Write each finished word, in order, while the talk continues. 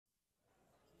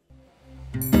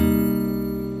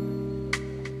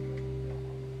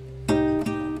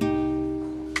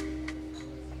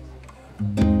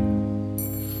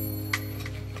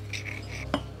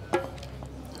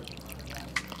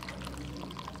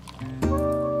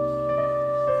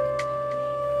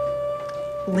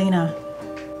Leena,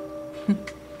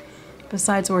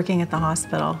 besides working at the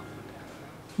hospital,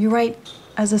 you write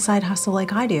as a side hustle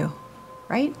like I do,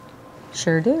 right?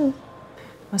 Sure do.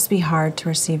 Must be hard to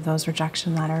receive those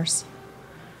rejection letters.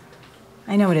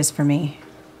 I know it is for me.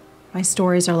 My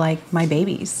stories are like my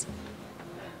babies.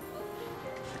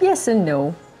 Yes and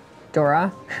no,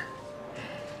 Dora.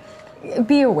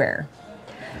 Be aware.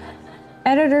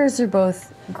 Editors are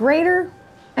both greater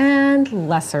and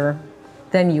lesser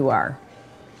than you are.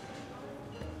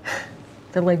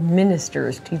 They're like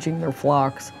ministers teaching their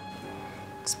flocks.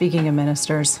 Speaking of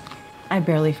ministers, I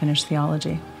barely finished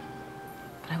theology,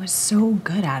 but I was so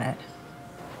good at it.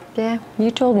 Yeah,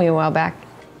 you told me a while back.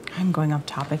 I'm going off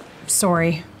topic.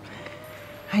 Sorry.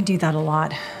 I do that a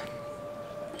lot.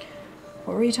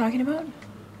 What were you talking about?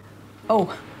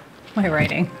 Oh, my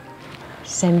writing.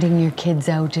 Sending your kids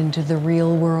out into the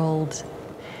real world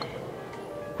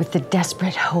with the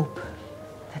desperate hope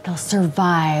that they'll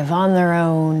survive on their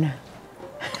own.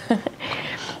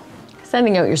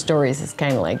 Sending out your stories is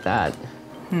kind of like that.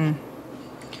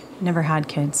 Never had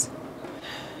kids.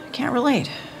 Can't relate.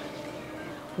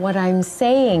 What I'm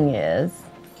saying is,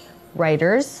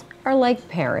 writers are like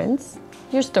parents.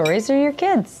 Your stories are your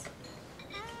kids.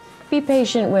 Be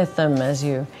patient with them as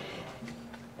you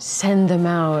send them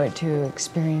out to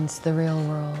experience the real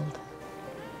world.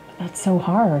 That's so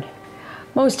hard.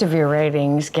 Most of your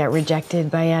writings get rejected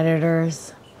by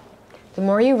editors. The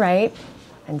more you write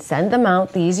and send them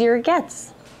out, the easier it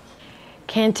gets.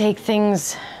 Can't take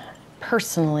things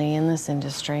personally in this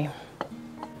industry.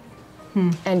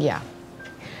 And yeah,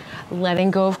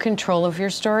 letting go of control of your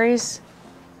stories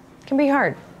can be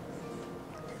hard.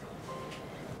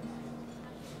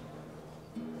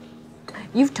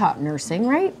 You've taught nursing,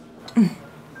 right?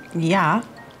 Yeah.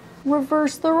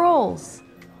 Reverse the roles.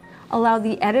 Allow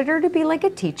the editor to be like a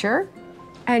teacher,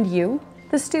 and you,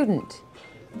 the student.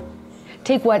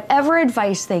 Take whatever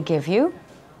advice they give you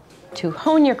to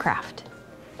hone your craft.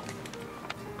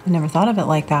 I never thought of it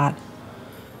like that.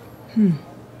 You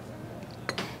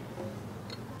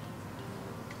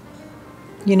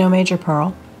know Major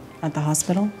Pearl at the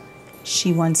hospital?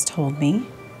 She once told me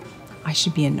I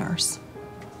should be a nurse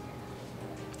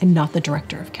and not the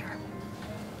director of care.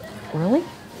 Really?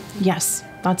 Yes,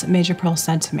 that's what Major Pearl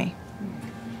said to me.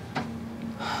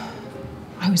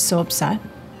 I was so upset.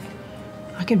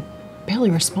 I could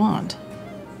barely respond.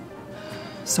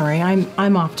 Sorry,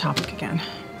 I'm off topic again.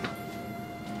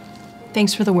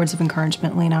 Thanks for the words of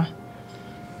encouragement, Leena.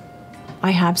 I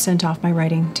have sent off my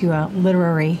writing to a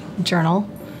literary journal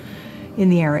in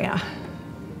the area.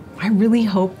 I really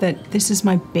hope that this is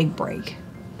my big break.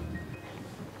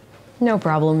 No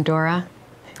problem, Dora.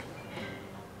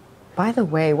 By the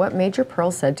way, what Major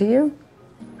Pearl said to you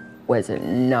was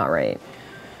not right.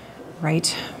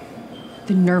 Right?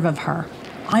 The nerve of her.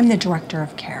 I'm the director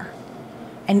of care.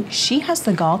 And she has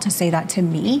the gall to say that to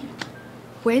me?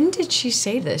 When did she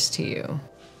say this to you?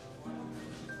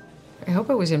 I hope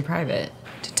it was in private.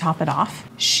 To top it off,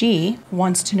 she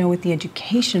wants to know what the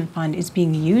education fund is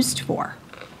being used for.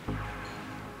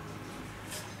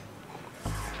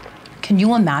 Can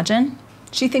you imagine?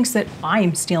 She thinks that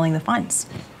I'm stealing the funds.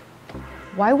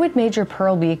 Why would Major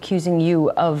Pearl be accusing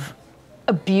you of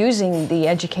abusing the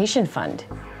education fund?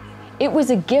 It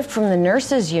was a gift from the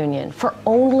nurses union for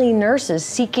only nurses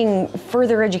seeking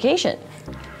further education.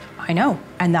 I know,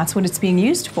 and that's what it's being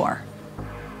used for.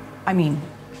 I mean,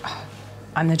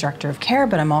 I'm the director of care,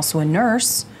 but I'm also a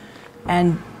nurse,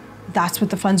 and that's what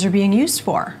the funds are being used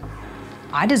for.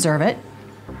 I deserve it,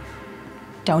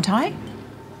 don't I?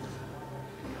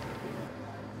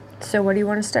 So what do you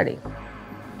want to study?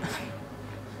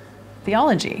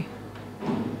 Theology.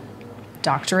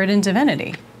 Doctorate in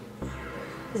divinity.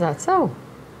 Is that so?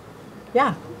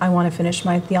 Yeah, I want to finish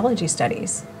my theology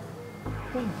studies.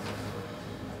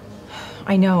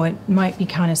 I know it might be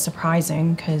kind of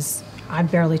surprising because I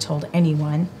barely told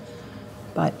anyone,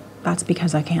 but that's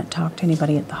because I can't talk to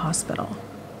anybody at the hospital.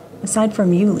 Aside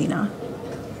from you, Leena.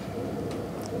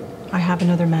 I have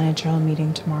another managerial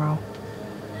meeting tomorrow.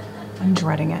 I'm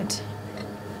dreading it.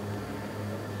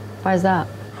 Why is that?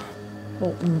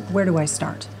 Well, where do I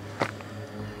start?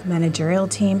 The managerial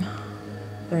team,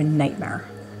 they're a nightmare.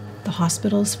 The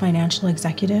hospital's financial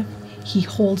executive, he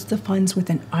holds the funds with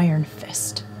an iron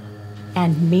fist.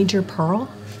 And Major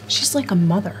Pearl, she's like a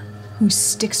mother who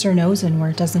sticks her nose in where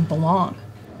it doesn't belong.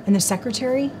 And the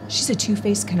secretary, she's a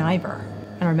two-faced conniver.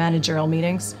 And our managerial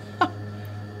meetings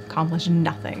accomplish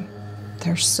nothing.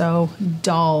 They're so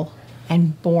dull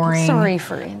and boring. Sorry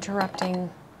for interrupting,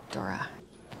 Dora.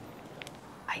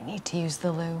 I need to use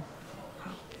the loo.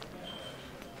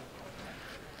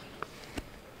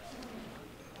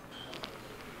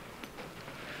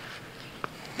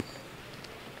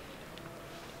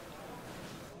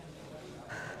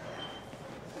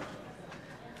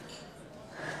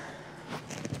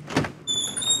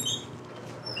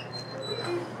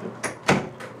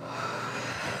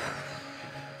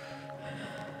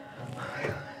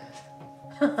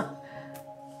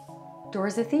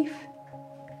 Dora's a thief.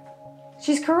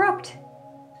 She's corrupt.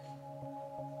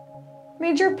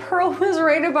 Major Pearl was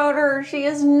right about her. She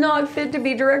is not fit to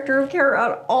be director of care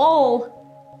at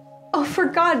all. Oh, for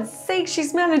God's sake,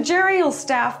 she's managerial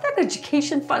staff. That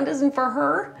education fund isn't for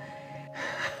her.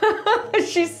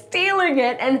 She's stealing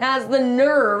it and has the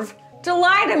nerve to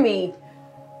lie to me.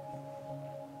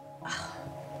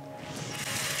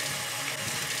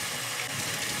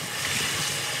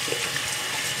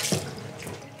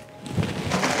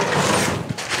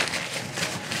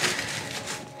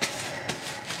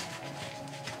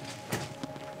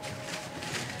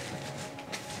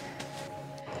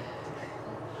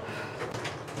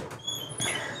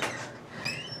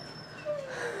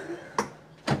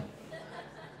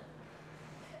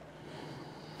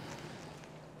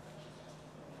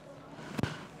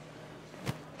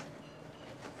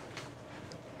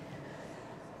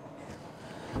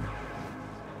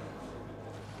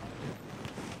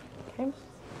 Okay.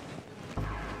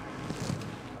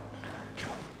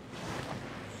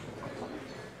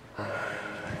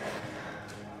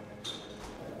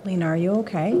 Leena, are you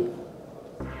okay?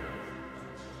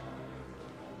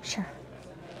 Sure.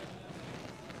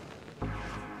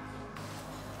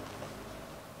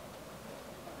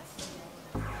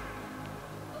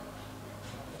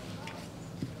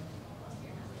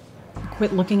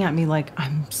 Quit looking at me like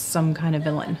I'm some kind of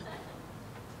villain.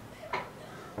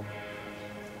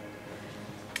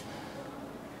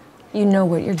 You know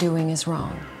what you're doing is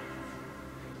wrong.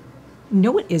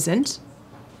 No, it isn't.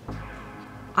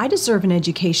 I deserve an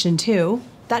education too.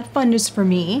 That fund is for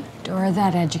me. Dora,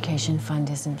 that education fund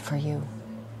isn't for you.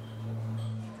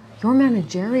 Your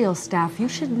managerial staff, you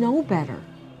should know better.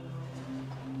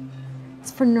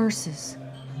 It's for nurses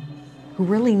who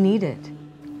really need it.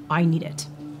 I need it.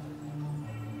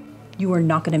 You are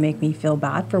not going to make me feel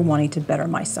bad for wanting to better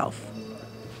myself.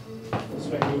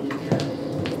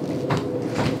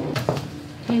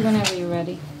 Hey, whenever you're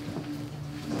ready.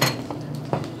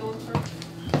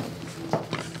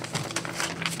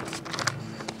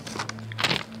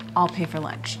 I'll pay for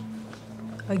lunch.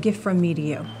 A gift from me to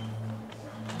you.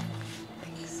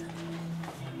 Thanks.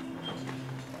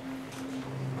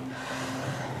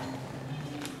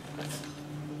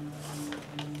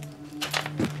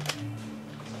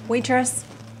 Waitress.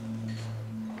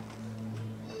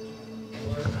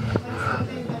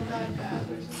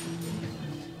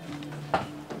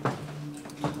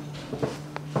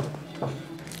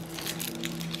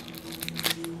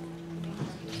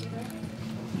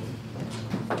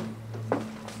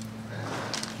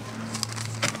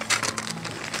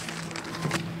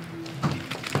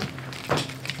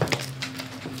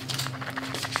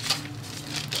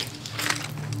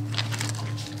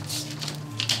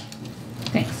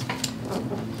 Thanks.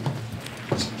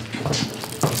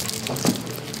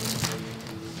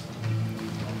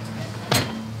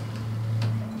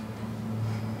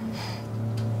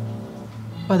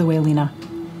 By the way, Leena,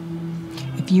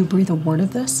 if you breathe a word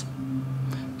of this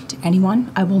to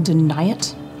anyone, I will deny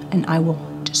it and I will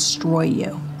destroy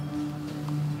you.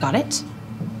 Got it?